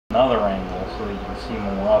another angle so that you can see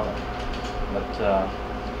more of it. But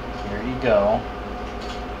here you go.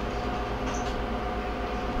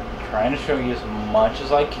 I'm trying to show you as much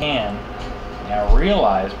as I can. Now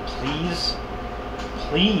realize, please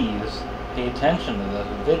pay attention to this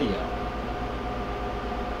video.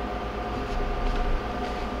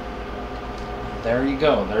 There you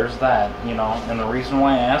go, there's that, you know, and the reason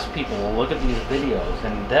why I ask people to look at these videos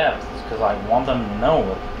in depth is because I want them to know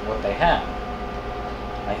what they have.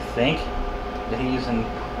 I think that he's in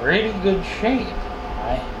pretty good shape.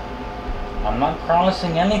 I'm not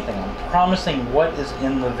promising anything, I'm promising what is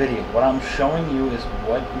in the video. What I'm showing you is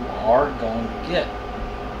what you are going to get.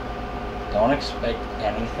 Don't expect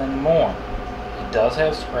anything more. It does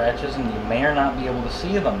have scratches and you may or not be able to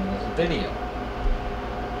see them in this video.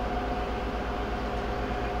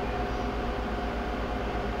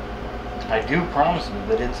 I do promise you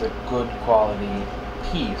that it's a good quality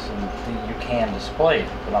piece and that you can display it,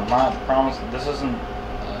 but I'm not promising. This isn't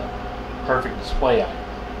a perfect display item.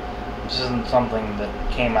 This isn't something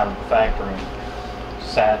that came out of the factory and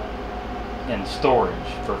sat in storage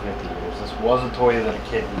for 50 years. This was a toy that a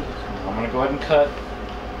kid used. I'm going to go ahead and cut,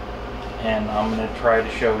 and I'm going to try to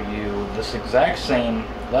show you this exact same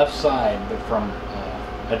left side, but from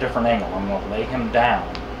a different angle. I'm going to lay him down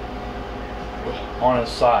on his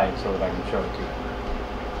side so that I can show it to you.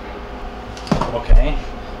 Okay,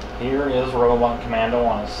 here is Robot Commando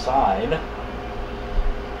on his side.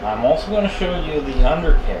 I'm also going to show you the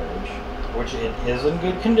undercarriage, which it is in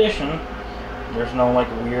good condition. There's no like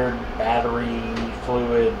weird battery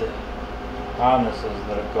fluid oddnesses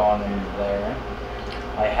that have gone into there.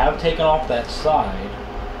 I have taken off that side.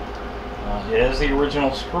 It is the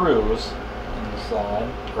original screws in the side,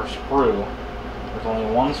 or screw. There's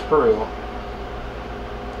only one screw.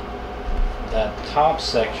 That top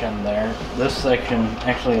section there, this section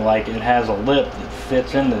actually, like, it has a lip that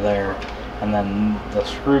fits into there, and then the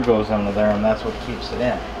screw goes into there, and that's what keeps it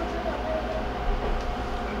in.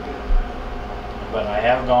 But I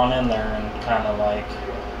have gone in there and kind of like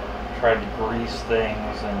tried to grease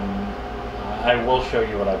things, and I will show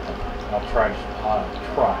you what I've done. I'll try.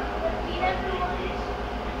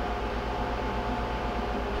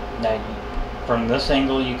 Now, from this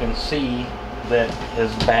angle, you can see that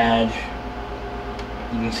his badge.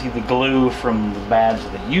 You can see the glue from the badge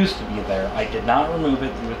that used to be there. I did not remove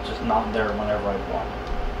it. It was just not there whenever I bought it.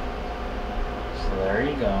 So there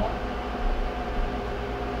you go.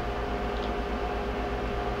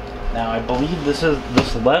 Now I believe this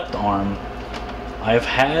left arm. I've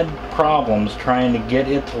had problems trying to get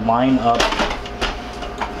it to line up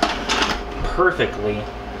perfectly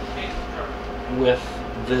with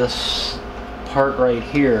this part right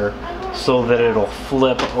here, so that it'll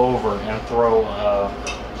flip over and throw a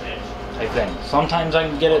thing. Sometimes I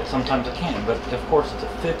can get it, sometimes I can't, but of course it's a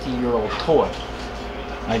 50-year-old toy.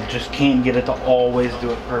 I just can't get it to always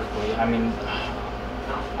do it perfectly. I mean,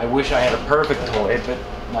 I wish I had a perfect toy, but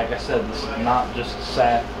like I said, this is not just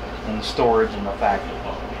sat in storage in the factory.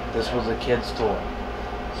 This was a kid's toy.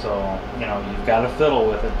 So, you know, you've got to fiddle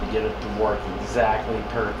with it to get it to work exactly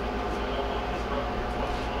perfect.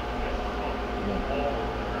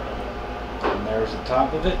 And there's the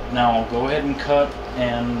top of it. Now I'll go ahead and cut,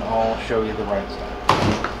 and I'll show you the right side.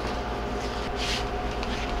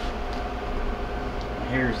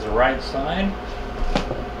 Here's the right side.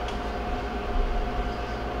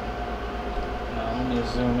 Now let me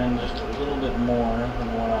zoom in just a little bit more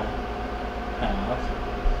than what I have.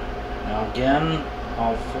 Now again,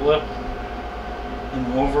 I'll flip him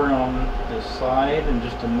over on this side in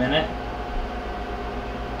just a minute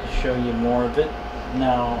to show you more of it.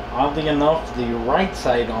 Now, oddly enough, the right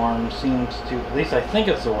side arm seems to, at least I think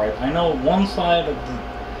it's the right. I know one side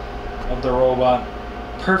of the robot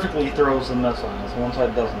perfectly throws the missiles, one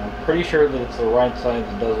side doesn't. I'm pretty sure that it's the right side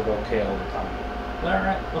that does it okay all the time. Is that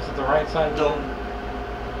right? Was it the right side?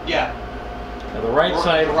 Yeah. The right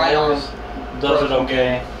side always does it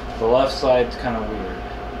okay. The left side's kind of weird.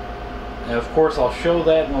 And of course, I'll show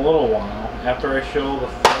that in a little while after I show the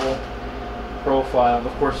full profile.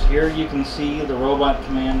 Of course, here you can see the Robot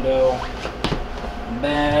Commando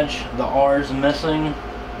badge. The R's missing.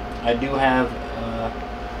 I do have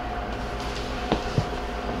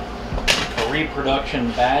a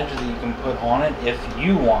reproduction badge that you can put on it if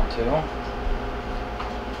you want to.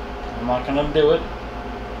 I'm not going to do it.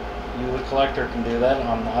 You, the collector, can do that.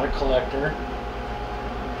 I'm not a collector.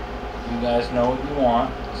 You guys know what you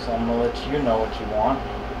want, so I'm going to let you know what you want.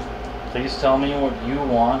 Please tell me what you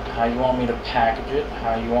want, how you want me to package it,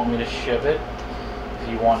 how you want me to ship it, if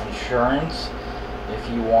you want insurance, if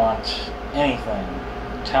you want anything.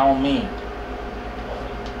 Tell me.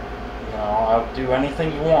 You I'll do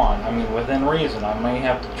anything you want. I mean, within reason. I may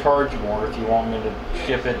have to charge more if you want me to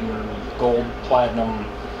ship it in gold, platinum,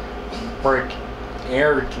 brick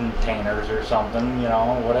air containers or something, you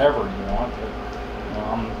know, whatever you want. But, you know,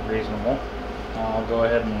 I'm reasonable. I'll go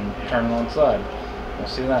ahead and turn it on its side. We'll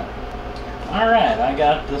see that. Alright, I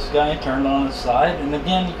got this guy turned on its side, and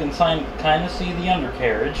again, you can kind of see the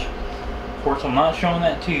undercarriage. Of course, I'm not showing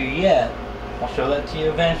that to you yet. I'll show that to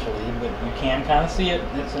you eventually, but you can kind of see it.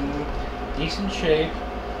 It's in decent shape.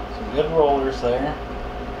 Some good rollers there.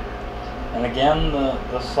 And again,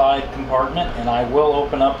 the side compartment, and I will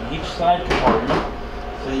open up each side compartment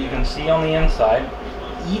so that you can see on the inside.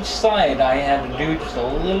 Each side I had to do just a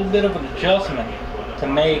little bit of an adjustment to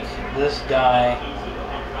make this guy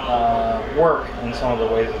work in some of the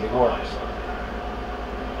ways that he works.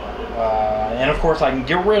 And of course I can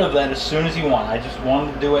get rid of that as soon as you want. I just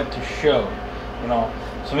wanted to do it to show. You know,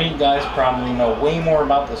 some of you guys probably know way more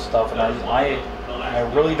about this stuff, and I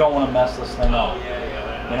really don't want to mess this thing up.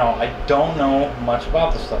 You know, I don't know much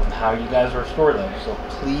about this stuff and how you guys restore them, so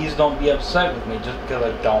please don't be upset with me just because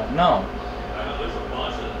I don't know.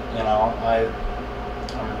 You know,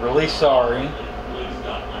 I'm really sorry,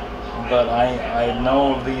 but I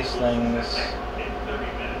know of these things.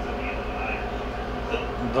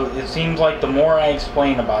 It seems like the more I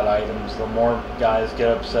explain about items, the more guys get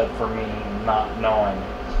upset for me not knowing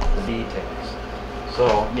the details.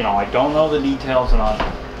 So, you know, I don't know the details, and I'm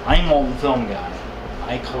a molten film guy.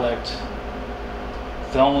 I collect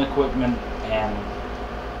film equipment and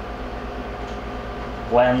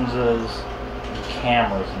lenses and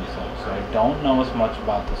cameras and stuff, so I don't know as much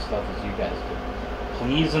about this stuff as you guys do.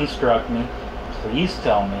 Please instruct me. Please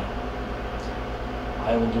tell me.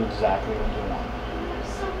 I will do exactly what you want.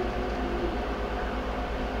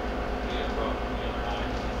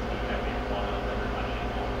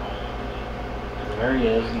 There he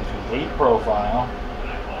is in complete profile.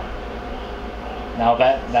 Now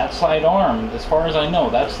that side arm, as far as I know,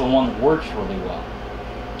 that's the one that works really well.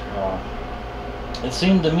 It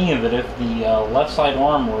seemed to me that if the left side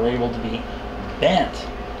arm were able to be bent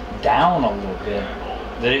down a little bit,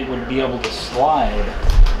 that it would be able to slide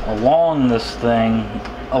along this thing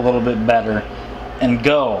a little bit better and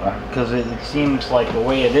go, because it seems like the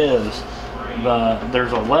way it is,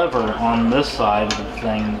 there's a lever on this side of the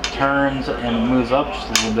thing that turns and moves up just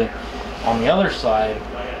a little bit. On the other side,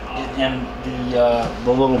 and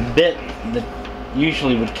the little bit that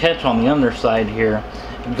usually would catch on the underside here,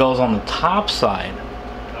 it goes on the top side.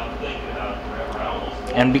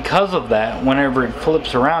 And because of that, whenever it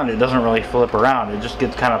flips around, it doesn't really flip around. It just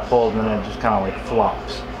gets kind of pulled and then it just kind of like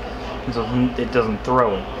flops. And so it doesn't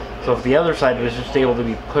throw it. So if the other side was just able to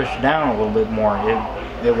be pushed down a little bit more,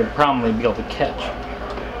 it would probably be able to catch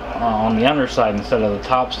on the underside instead of the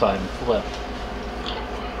top side and flip.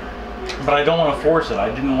 But I don't want to force it. I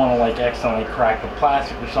didn't want to like accidentally crack the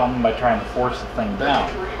plastic or something by trying to force the thing down.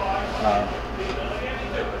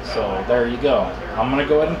 So there you go. I'm going to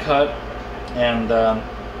go ahead and cut, and I'm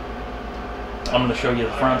going to show you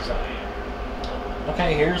the front side.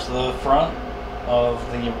 Okay, here's the front of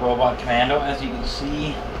the robot commando. As you can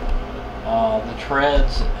see, the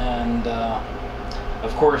treads, and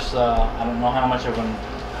of course, I don't know how much of an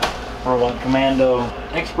robot commando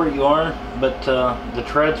expert you are, but the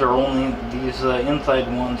treads are only, these inside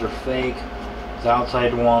ones are fake. The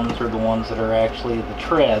outside ones are the ones that are actually the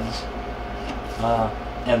treads,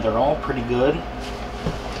 and they're all pretty good.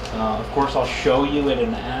 Of course, I'll show you it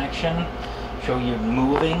in action, show you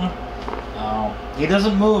moving. He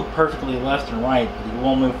doesn't move perfectly left and right, but he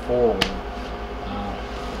will move forward.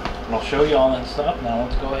 And I'll show you all that stuff. Now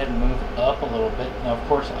let's go ahead and move up a little bit. Now, of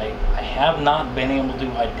course, I have not been able to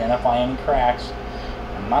identify any cracks.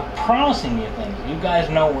 I'm not promising you things. You guys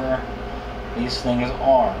know where these things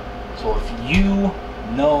are. So if you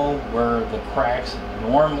know where the cracks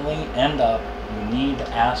normally end up, you need to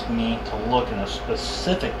ask me to look in a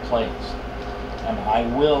specific place. And I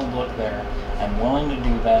will look there. I'm willing to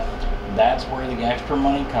do that. That's where the extra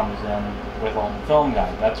money comes in with Molten Film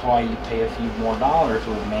Guy. That's why you pay a few more dollars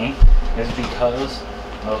with me, is because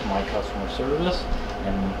of my customer service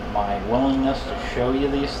and my willingness to show you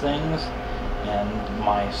these things, and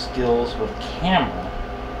my skills with camera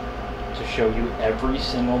to show you every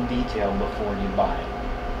single detail before you buy it.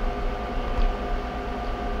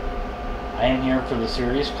 I am here for the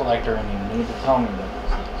serious collector, and you need to tell me about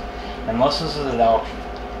these things. Unless this is at auction.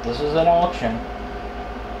 This is at auction.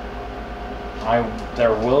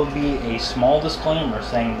 There will be a small disclaimer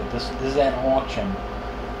saying that this is at auction,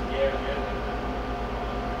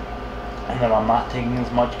 and that I'm not taking as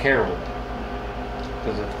much care with it.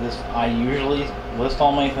 Because if this, I usually list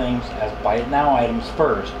all my things as buy it now items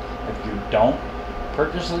first, If you don't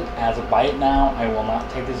purchase it as a buy it now, I will not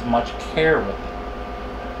take as much care with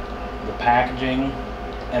it. The packaging,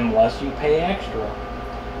 unless you pay extra,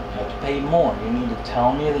 you have to pay more. You need to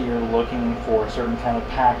tell me that you're looking for a certain kind of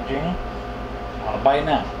packaging on a buy it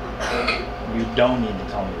now. You don't need to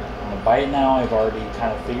tell me that. On a buy it now, I've already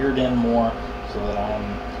kind of figured in more so that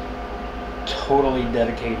I'm totally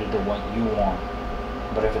dedicated to what you want.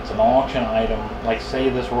 But if it's an auction item, like say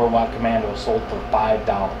this robot commando sold for $5,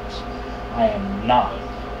 I am not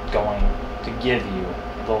going to give you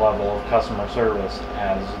the level of customer service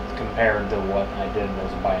as compared to what I did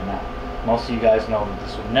as a buy it now. Most of you guys know that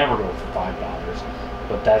this would never go for $5,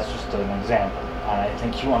 but that's just an example. And I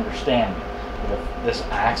think you understand that if this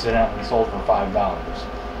accidentally sold for $5,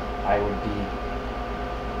 I would be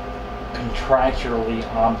contractually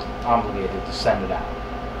obligated to send it out.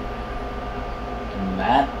 In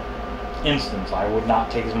that instance, I would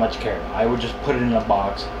not take as much care. I would just put it in a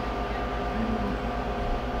box,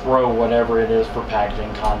 throw whatever it is for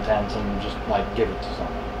packaging contents, and just like give it to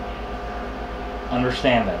someone.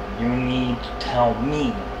 Understand that. You need to tell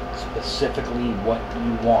me specifically what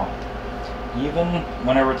you want. Even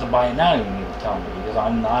whenever it's a buy it now, you need to tell me, because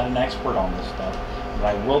I'm not an expert on this stuff, but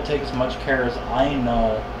I will take as much care as I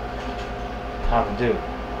know how to do.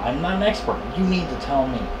 I'm not an expert. You need to tell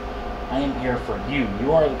me. I am here for you.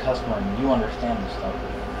 You are the customer and you understand this stuff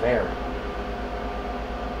very,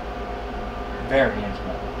 very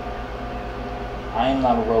intimately. I am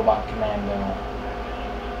not a robot commando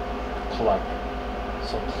collector.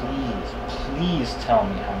 So please, please tell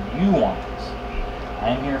me how you want this. I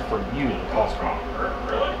am here for you, the customer.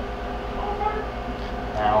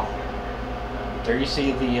 Now, there you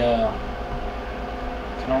see the,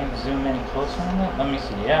 can I zoom in closer on that? Let me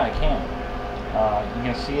see. Yeah, I can. You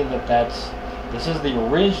can see that this is the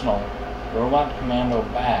original Robot Commando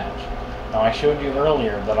badge. Now, I showed you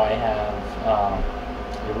earlier that I have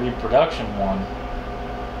a reproduction one.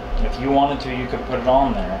 If you wanted to, you could put it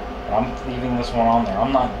on there. But I'm leaving this one on there.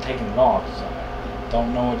 I'm not taking it off, so I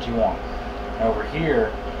don't know what you want. And over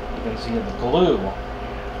here, you can see the glue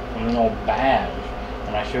from the old badge.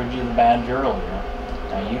 And I showed you the badge earlier.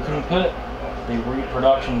 Now, you can put the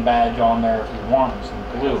reproduction badge on there if you want some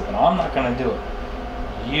glue, but I'm not going to do it.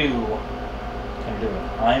 You can do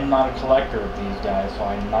it. I'm not a collector of these guys, so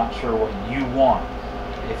I'm not sure what you want.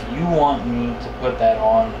 If you want me to put that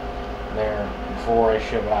on there before I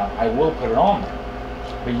ship it out, I will put it on there.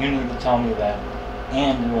 But you need to tell me that,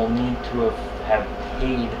 and you will need to have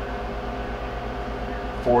paid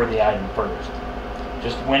for the item first.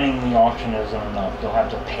 Just winning the auction isn't enough. You'll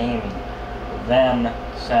have to pay me. Then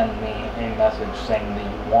send me a message saying that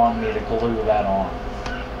you want me to glue that on.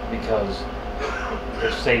 Because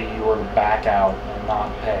if say you were to back out and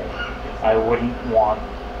not pay, I wouldn't want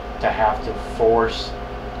to have to force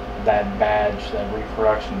that badge, that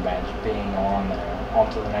reproduction badge being on there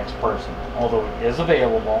onto the next person. Although it is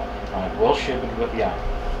available, I will ship it with the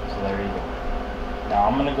item. So there you go. Now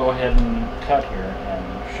I'm going to go ahead and cut here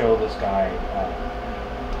and show this guy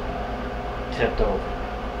tipped over.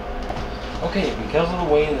 Okay, because of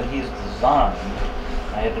the way that he's designed,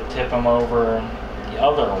 I had to tip him over the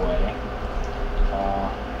other way,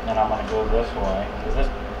 and I'm going to go this way with it.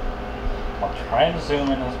 I'll try to zoom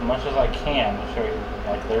in as much as I can to show you,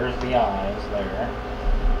 like there's the eyes there,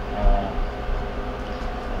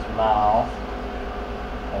 his mouth.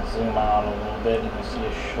 I'll zoom out a little bit and you can see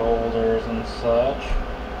his shoulders and such.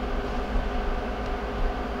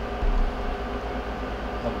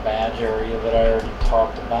 The badge area that I already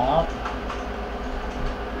talked about.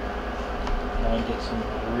 Let me get some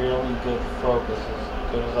really good focus,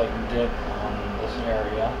 as good as I can get on this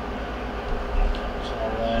area. So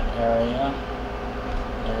that area,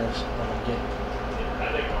 there's, let me get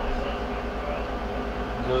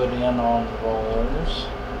good in on the rollers.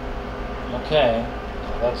 Okay,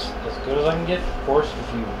 so that's as good as I can get. Of course,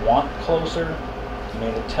 if you want closer, you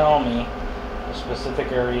need to tell me the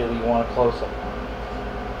specific area that you want a close-up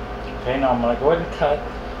on. Okay, now I'm going to go ahead and cut.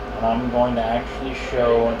 And I'm going to actually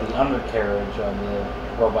show the undercarriage of the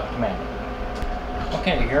Robot Commando.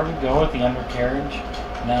 Okay, here we go with the undercarriage.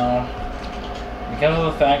 Now, because of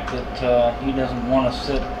the fact that he doesn't want to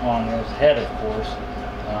sit on his head, of course,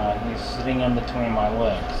 he's sitting in between my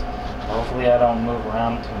legs. Hopefully I don't move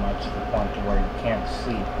around too much to the point to where you can't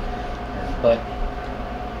see. But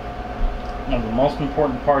one of the most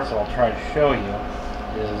important parts that I'll try to show you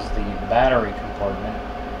is the battery compartment.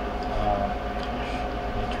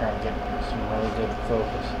 Try to get some really good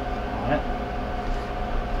focus on it.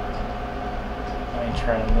 Let me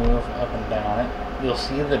try to move up and down it. You'll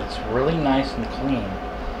see that it's really nice and clean,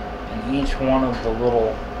 and each one of the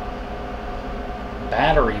little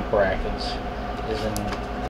battery brackets is in